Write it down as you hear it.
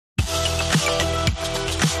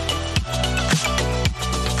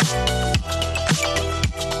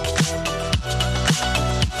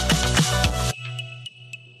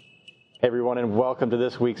Hey everyone, and welcome to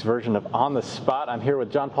this week's version of On the Spot. I'm here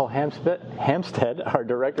with John Paul Hamstead, our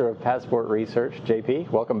Director of Passport Research.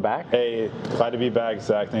 JP, welcome back. Hey, glad to be back,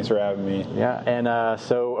 Zach. Thanks for having me. Yeah, and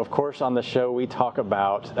so of course on the show we talk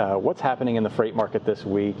about what's happening in the freight market this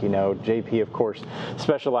week. You know, JP of course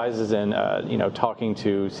specializes in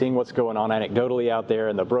seeing what's going on anecdotally out there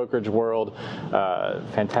in the brokerage world.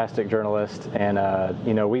 Fantastic journalist,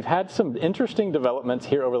 and we've had some interesting developments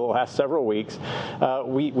here over the last several weeks.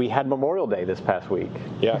 We had Memorial Day this past week.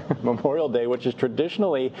 Yeah. Memorial Day, which is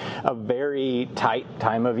traditionally a very tight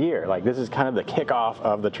time of year. Like, this is kind of the kickoff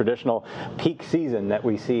of the traditional peak season that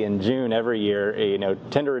we see in June every year. You know,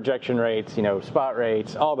 tender rejection rates, spot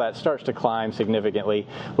rates, all that starts to climb significantly.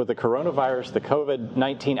 With the coronavirus, the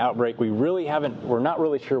COVID-19 outbreak, we're not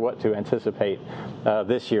really sure what to anticipate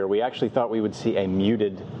this year. We actually thought we would see a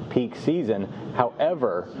muted peak season.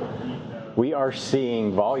 However, we are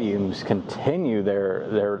seeing volumes continue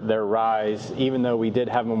their rise, even though we did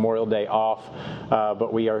have Memorial Day off.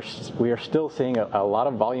 But we are still seeing a lot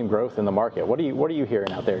of volume growth in the market. What are you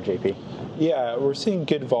hearing out there, JP? Yeah, we're seeing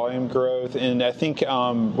good volume growth, and I think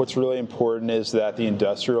what's really important is that the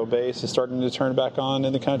industrial base is starting to turn back on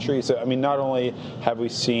in the country. So, I mean, not only have we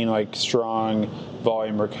seen strong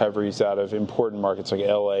volume recoveries out of important markets like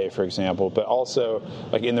LA, for example, but also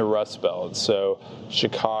in the Rust Belt. So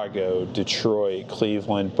Chicago, Detroit,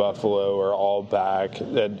 Cleveland, Buffalo are all back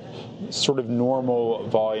at sort of normal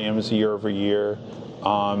volumes year over year,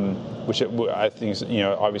 which I think is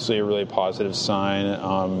obviously a really positive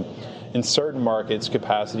sign. In certain markets,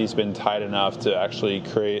 capacity has been tight enough to actually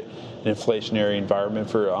create an inflationary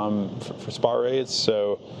environment for spot rates.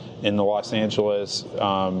 So in the Los Angeles,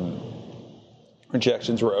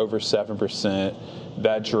 rejections were over 7%.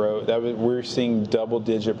 We're seeing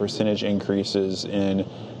double-digit percentage increases in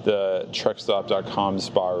the truckstop.com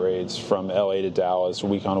spot rates from LA to Dallas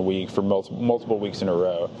week on week for multiple weeks in a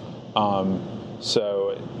row.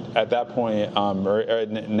 So at that point,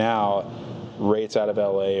 now, rates out of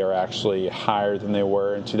LA are actually higher than they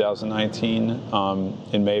were in 2019,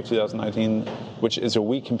 in May of 2019, which is a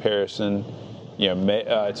weak comparison.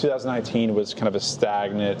 2019 was kind of a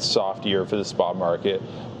stagnant, soft year for the spot market.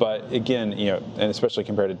 But again, and especially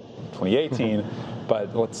compared to 2018,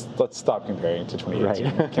 but let's stop comparing to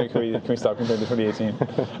 2018. Right. Can we stop comparing to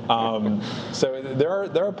 2018? So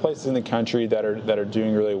there are places in the country that are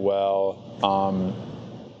doing really well.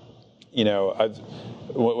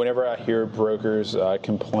 Whenever I hear brokers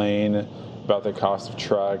complain about the cost of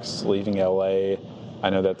trucks leaving LA, I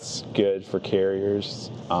know that's good for carriers.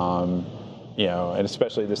 And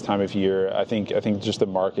especially this time of year, I think just the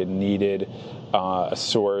market needed a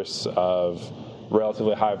source of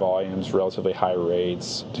relatively high volumes, relatively high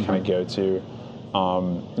rates to kind of go to.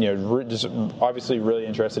 Just obviously really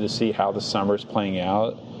interested to see how the summer's playing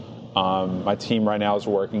out. My team right now is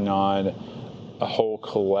working on a whole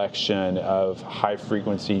collection of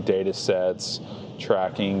high-frequency data sets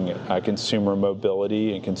tracking consumer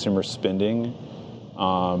mobility and consumer spending,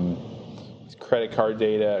 credit card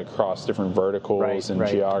data across different verticals and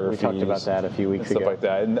geographies. We talked about that a few weeks ago. Stuff like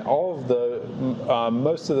that. And all of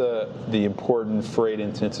most of the important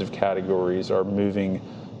freight-intensive categories are moving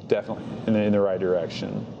definitely in the right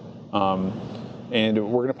direction.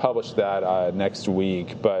 And we're going to publish that next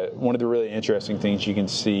week. But one of the really interesting things you can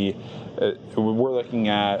see, we're looking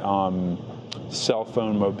at cell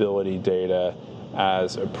phone mobility data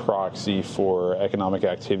as a proxy for economic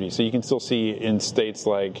activity. So you can still see in states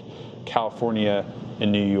like California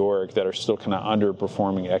and New York that are still kind of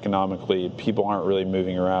underperforming economically, people aren't really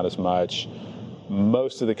moving around as much.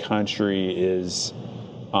 Most of the country is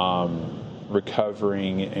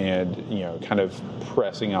recovering and kind of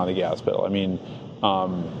pressing on the gas pedal. I mean,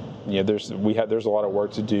 there's a lot of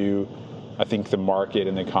work to do. I think the market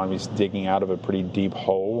and the economy is digging out of a pretty deep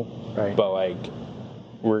hole. Right. But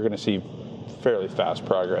we're going to see fairly fast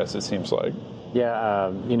progress, it seems like. Yeah,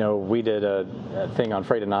 we did a thing on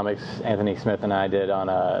Freightonomics. Anthony Smith and I did on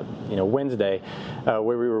Wednesday,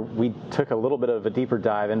 where we took a little bit of a deeper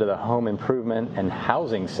dive into the home improvement and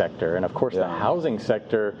housing sector, and of course the housing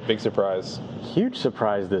sector. Big surprise. Huge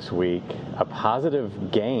surprise this week. A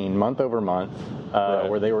positive gain month over month, right,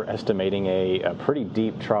 where they were estimating a pretty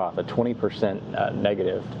deep trough, a 20%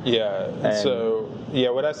 negative. Yeah.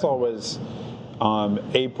 What I saw was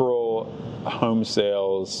April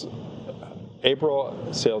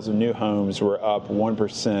sales of new homes were up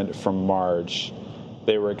 1% from March.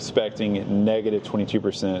 They were expecting negative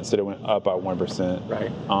 22%, so it went up by 1%.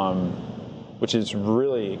 Right. which is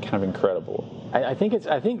really kind of incredible. I think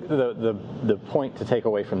the point to take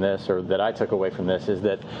away from this, or that I took away from this, is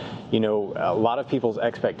that, a lot of people's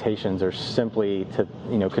expectations are simply to,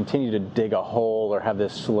 continue to dig a hole or have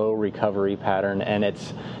this slow recovery pattern, and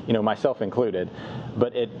it's, myself included,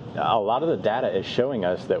 but a lot of the data is showing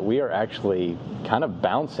us that we are actually kind of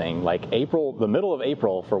bouncing. Like the middle of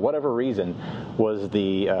April, for whatever reason, was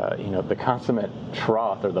the consummate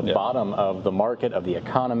trough, or the bottom of the market, of the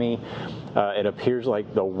economy. It appears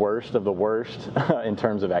like the worst of the worst in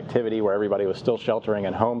terms of activity, where everybody was still sheltering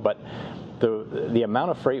at home. But the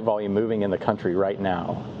amount of freight volume moving in the country right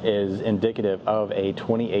now is indicative of a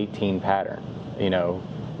 2018 pattern.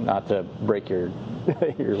 Not to break your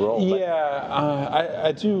role. Yeah,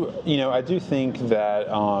 I do. I do think that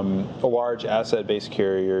large asset-based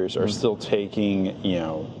carriers are still taking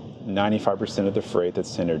 95% of the freight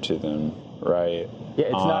that's tendered to them, right? Yeah,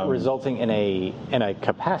 it's not resulting in a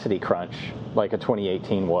capacity crunch like a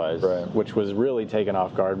 2018 was, right, which was really taken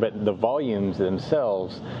off guard. But the volumes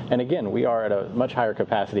themselves, and again, we are at a much higher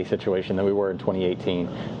capacity situation than we were in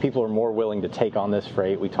 2018. People are more willing to take on this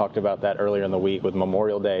freight. We talked about that earlier in the week with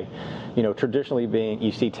Memorial Day. Traditionally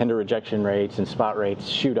you see tender rejection rates and spot rates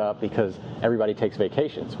shoot up because everybody takes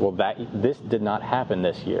vacations. Well, this did not happen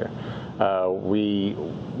this year.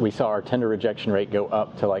 We saw our tender rejection rate go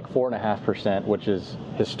up to like 4.5%, which is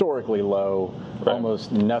historically low, right,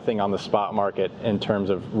 almost nothing on the spot market in terms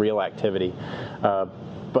of real activity.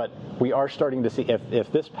 But we are starting to see,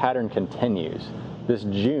 if this pattern continues, this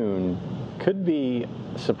June could be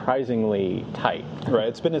surprisingly tight. Right,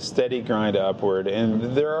 it's been a steady grind upward,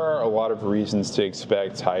 and there are a lot of reasons to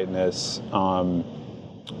expect tightness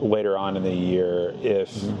later on in the year if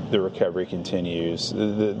the recovery continues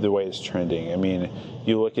the way it's trending. I mean,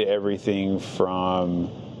 you look at everything from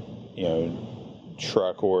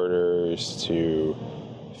truck orders to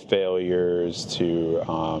failures to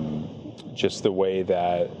just the way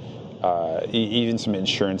that even some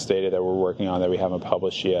insurance data that we're working on that we haven't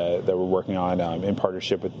published yet, that we're working on in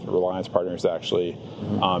partnership with Reliance Partners, actually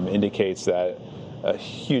indicates that a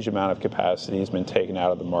huge amount of capacity has been taken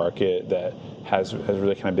out of the market that has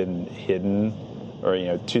really kind of been hidden, or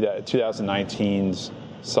 2019's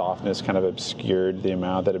softness kind of obscured the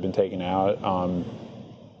amount that had been taken out.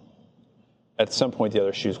 At some point, the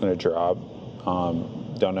other shoe's going to drop.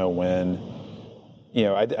 Don't know when.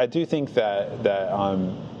 I do think that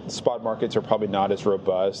spot markets are probably not as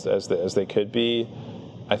robust as they could be.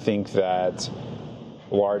 I think that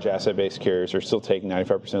large asset-based carriers are still taking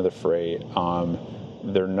 95% of the freight.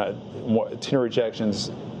 They're not tender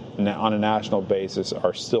rejections on a national basis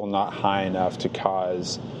are still not high enough to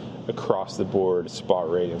cause across-the-board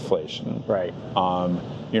spot rate inflation. Right.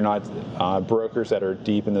 You're not brokers that are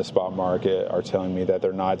deep in the spot market are telling me that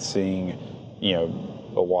they're not seeing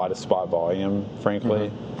a lot of spot volume,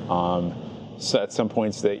 frankly. So at some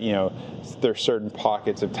points that there are certain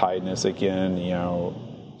pockets of tightness. Again,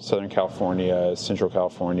 Southern California, Central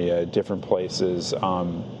California, different places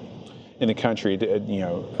in the country,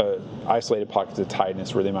 isolated pockets of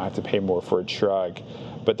tightness where they might have to pay more for a truck,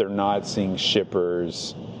 but they're not seeing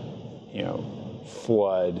shippers,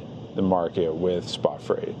 flood the market with spot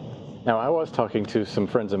freight. Now, I was talking to some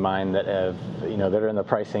friends of mine that have, that are in the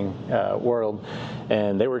pricing world,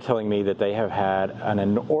 and they were telling me that they have had an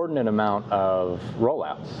inordinate amount of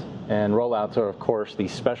rollouts. And rollouts are, of course,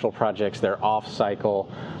 these special projects. They're off-cycle.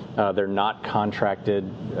 They're not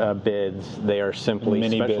contracted bids. They are simply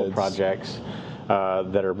mini special bids. Projects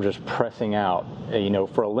that are just pressing out,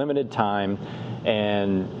 for a limited time.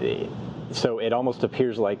 And so it almost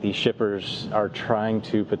appears like these shippers are trying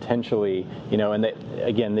to potentially, and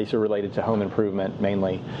again, these are related to home improvement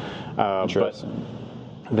mainly. But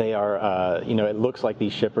they are, it looks like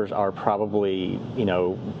these shippers are probably,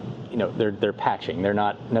 they're patching. They're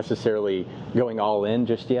not necessarily going all in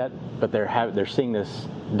just yet, but they're seeing this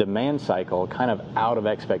demand cycle kind of out of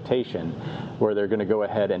expectation, where they're going to go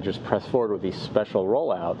ahead and just press forward with these special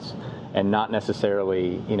rollouts and not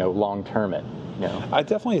necessarily, long term it. I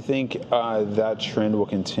definitely think that trend will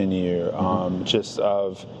continue. Just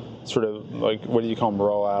of sort of like, what do you call them?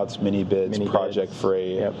 Rollouts, mini bids, project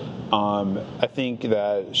freight. Yep. I think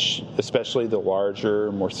that especially the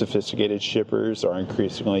larger, more sophisticated shippers are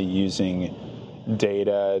increasingly using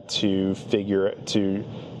data to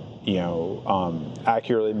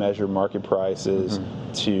accurately measure market prices,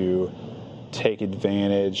 to take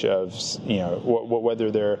advantage of whether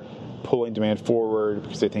they're pulling demand forward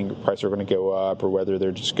because they think prices are going to go up, or whether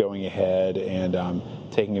they're just going ahead and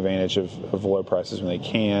taking advantage of low prices when they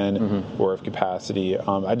can, or of capacity.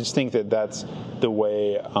 I just think that that's the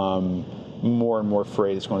way more and more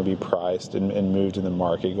freight is going to be priced and moved in the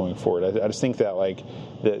market going forward. I just think that like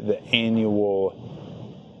the annual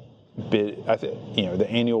bid, the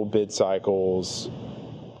annual bid cycles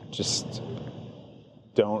just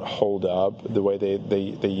don't hold up the way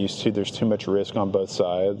they used to. There's too much risk on both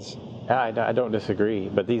sides. I don't disagree,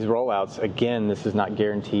 but these rollouts, again, this is not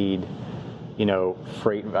guaranteed,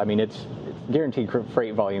 freight. I mean, it's guaranteed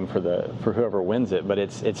freight volume for whoever wins it, but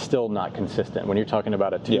it's still not consistent. When you're talking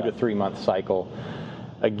about a 2 to 3 month cycle,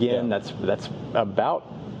 again, that's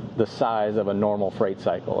about the size of a normal freight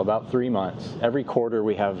cycle, about 3 months. Every quarter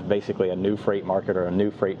we have basically a new freight market or a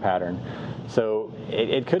new freight pattern. So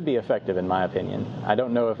it could be effective, in my opinion. I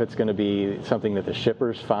don't know if it's going to be something that the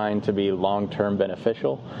shippers find to be long-term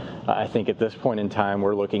beneficial. I think at this point in time,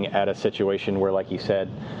 we're looking at a situation where, like you said,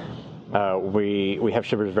 we have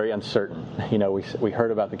shippers very uncertain. We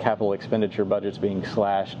heard about the capital expenditure budgets being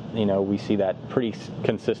slashed. We see that pretty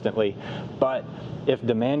consistently. But if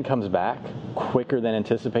demand comes back quicker than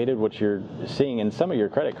anticipated, which you're seeing in some of your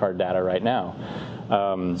credit card data right now,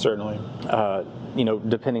 certainly,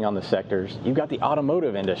 depending on the sectors, you've got the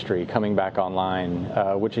automotive industry coming back online,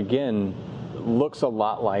 which again looks a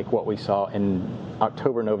lot like what we saw in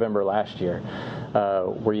October, November last year,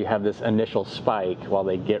 where you have this initial spike while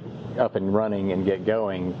they get up and running and get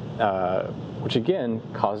going, which again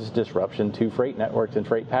causes disruption to freight networks and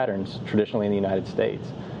freight patterns traditionally in the United States.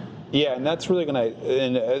 Yeah, and that's really going to,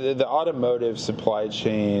 and the automotive supply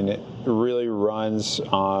chain really runs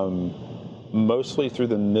mostly through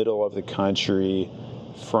the middle of the country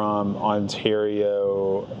from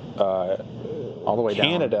Ontario, all the way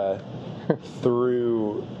Canada,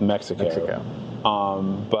 through Mexico.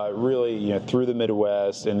 But really, through the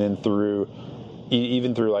Midwest and then through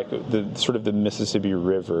even through like the sort of the Mississippi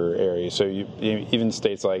River area. So even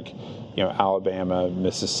states like Alabama,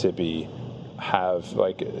 Mississippi have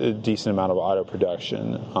like a decent amount of auto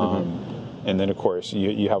production. And then of course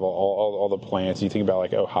you have all the plants. You think about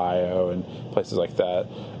like Ohio and places like that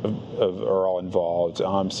are all involved.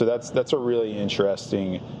 So that's a really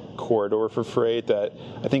interesting corridor for freight that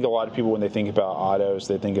I think a lot of people, when they think about autos,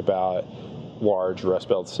 they think about large Rust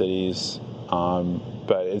Belt cities.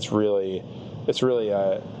 But it's really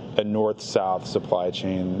a north-south supply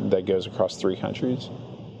chain that goes across 3 countries.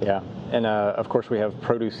 Yeah, and of course we have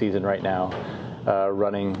produce season right now,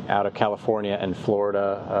 running out of California and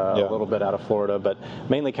Florida, a little bit out of Florida, but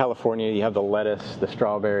mainly California. You have the lettuce, the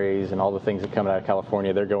strawberries, and all the things that come out of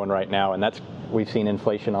California. They're going right now, and we've seen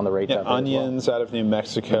inflation on the rates out there. Onions out of New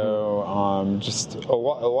Mexico, just a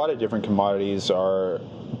lot of different commodities are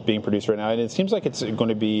being produced right now, and it seems like it's going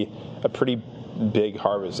to be a pretty big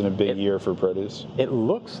harvest and a big year for produce. It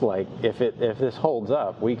looks like if this holds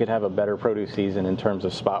up, we could have a better produce season in terms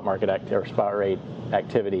of spot market or spot rate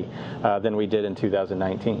activity than we did in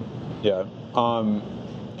 2019. Yeah,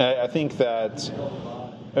 I think that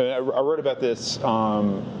I wrote about this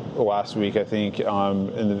last week. I think in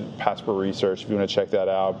the Passport Research, if you want to check that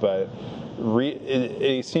out, but.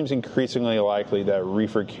 It seems increasingly likely that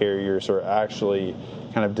reefer carriers are actually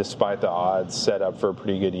kind of, despite the odds, set up for a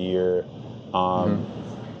pretty good year.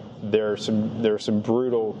 There are some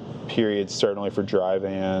brutal periods certainly for dry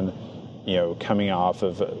van, coming off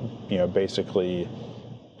of basically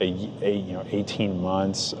 18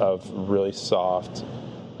 months of really soft,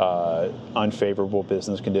 unfavorable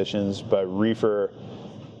business conditions. But reefer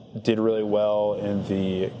did really well in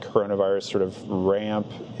the coronavirus sort of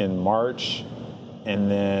ramp in March,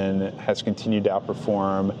 and then has continued to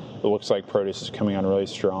outperform. It looks like produce is coming on really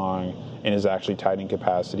strong and is actually tightening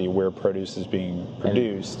capacity where produce is being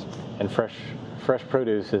produced. And fresh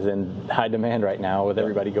produce is in high demand right now, with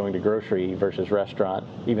everybody going to grocery versus restaurant,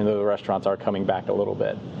 even though the restaurants are coming back a little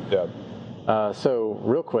bit. Yeah. So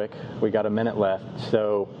real quick, we got a minute left.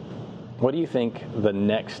 So what do you think the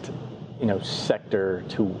next sector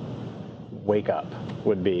to wake up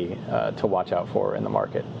would be to watch out for in the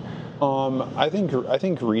market? I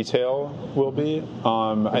think retail will be.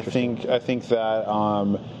 I think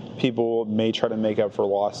that people may try to make up for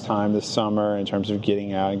lost time this summer in terms of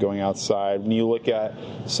getting out and going outside. When you look at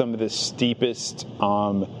some of the steepest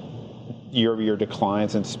year-over-year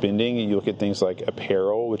declines in spending, and you look at things like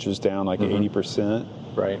apparel, which is down like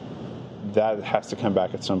 80%. Right. That has to come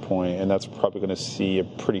back at some point, and that's probably going to see a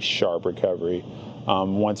pretty sharp recovery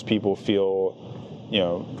once people feel,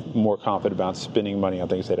 more confident about spending money on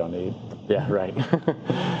things they don't need. Yeah, right.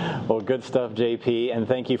 Well, good stuff, JP, and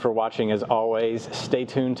thank you for watching as always. Stay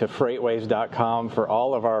tuned to freightwaves.com for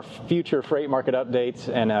all of our future freight market updates,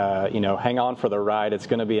 and hang on for the ride. It's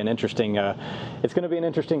going to be an interesting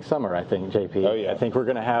summer, I think, JP. Oh yeah. I think we're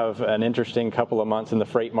going to have an interesting couple of months in the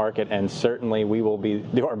freight market, and certainly we will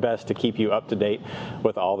do our best to keep you up to date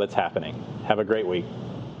with all that's happening. Have a great week.